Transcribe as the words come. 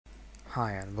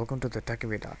Hi and welcome to the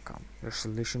TechyV.com, your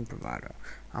solution provider.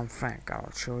 I'm Frank. I'll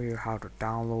show you how to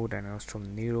download and install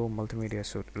Nero Multimedia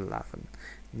Suite 11.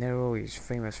 Nero is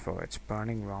famous for its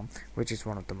burning ROM, which is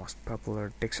one of the most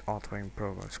popular text authoring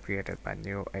programs created by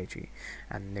Nero AG.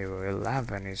 And Nero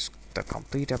 11 is the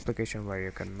complete application where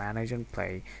you can manage and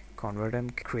play, convert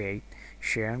and create,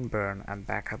 share and burn, and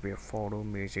backup your photo,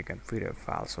 music, and video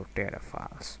files or data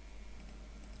files.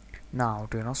 Now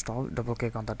to install, double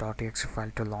click on the .exe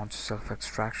file to launch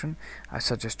self-extraction. I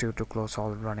suggest you to close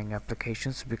all running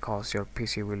applications because your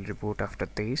PC will reboot after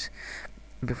this.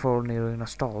 Before Nero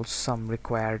installs, some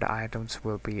required items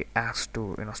will be asked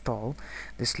to install.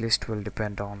 This list will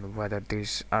depend on whether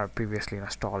these are previously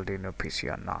installed in your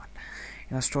PC or not.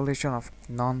 Installation of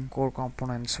non-core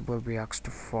components will be asked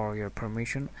for your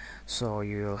permission, so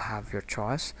you'll have your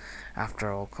choice.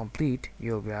 After all complete,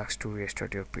 you'll be asked to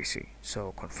restart your PC,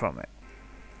 so confirm it.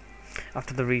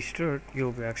 After the restart,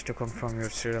 you'll be asked to confirm your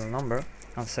serial number.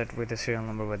 I'm set with the serial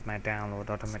number with my download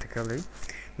automatically.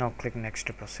 Now click next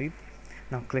to proceed.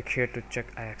 Now click here to check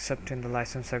I accept in the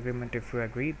license agreement. If you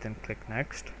agree, then click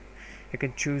next. You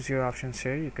can choose your options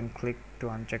here. You can click to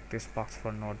uncheck this box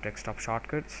for no desktop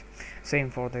shortcuts.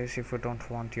 Same for this if you don't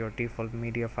want your default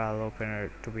media file opener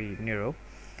to be Nero.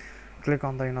 Click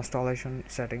on the installation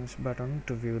settings button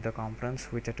to view the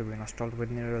components which are to be installed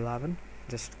with Nero 11.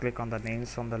 Just click on the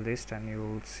names on the list and you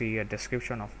will see a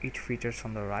description of each features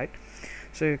on the right,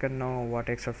 so you can know what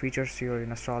extra features you are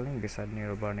installing beside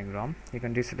Nero burning ROM. You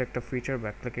can deselect a feature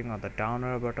by clicking on the down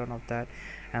arrow button of that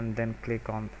and then click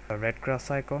on the red cross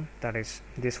icon, that is,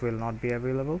 this will not be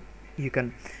available. You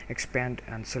can expand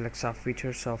and select sub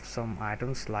features of some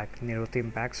items like Nero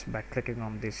theme packs by clicking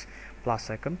on this plus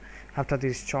icon. After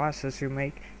these choices you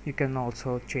make, you can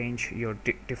also change your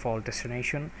default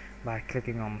destination by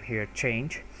clicking on here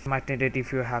change. You might need it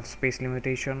if you have space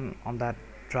limitation on that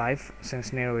drive,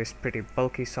 since Nero is pretty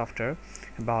bulky software,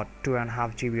 about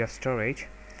 2.5 GB of storage.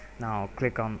 Now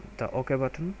click on the OK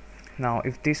button. Now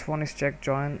if this one is checked,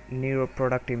 join Nero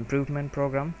product improvement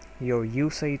program. Your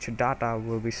usage data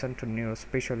will be sent to Nero,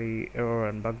 especially error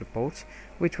and bug reports,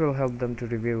 which will help them to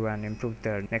review and improve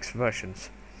their next versions.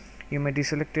 You may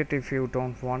deselect it if you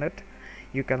don't want it.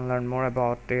 You can learn more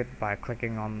about it by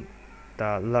clicking on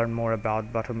the learn more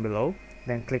about button below,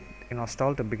 then click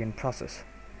install to begin process.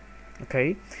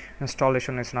 Okay,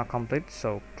 installation is now complete,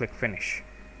 so click finish.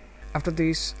 After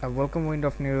this, a welcome window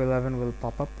of Nero 11 will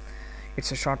pop up.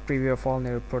 It's a short preview of all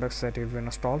Nero products that you've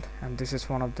installed, and this is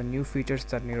one of the new features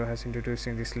that Nero has introduced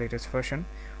in this latest version.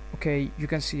 Okay, you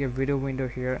can see a video window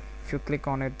here. If you click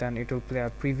on it, then it will play a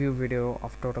preview video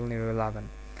of total Nero 11.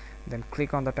 Then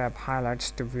click on the tab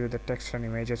highlights to view the text and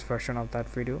images version of that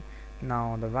video. Now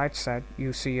on the right side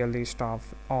you see a list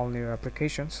of all Nero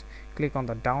applications. Click on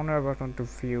the down arrow button to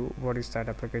view what is that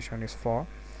application is for.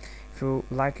 If you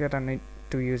like it and need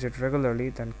to use it regularly,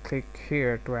 then click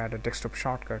here to add a desktop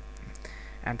shortcut.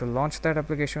 And to launch that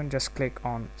application, just click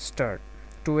on start.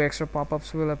 Two extra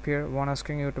pop-ups will appear, one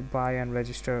asking you to buy and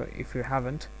register if you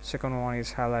haven't. Second one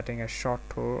is highlighting a short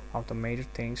tour of the major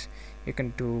things you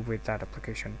can do with that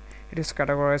application. It is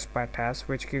categorized by task,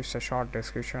 which gives a short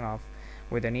description of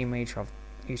with an image of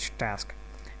each task.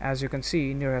 As you can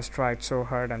see, Nero has tried so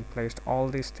hard and placed all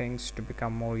these things to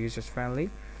become more user-friendly,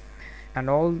 and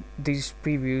all these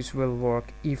previews will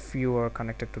work if you are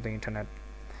connected to the internet.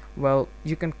 Well,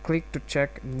 you can click to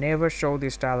check never show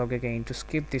this dialog again to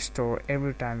skip this store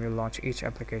every time you launch each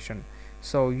application.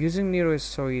 So using Nero is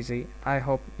so easy. I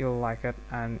hope you'll like it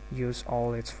and use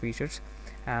all its features.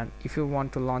 And if you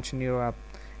want to launch Nero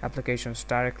applications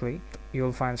directly,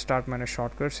 you'll find start menu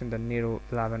shortcuts in the Nero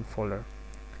 11 folder.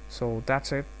 So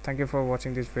that's it. Thank you for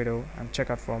watching this video, and check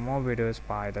out for more videos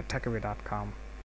by the TechyV.com.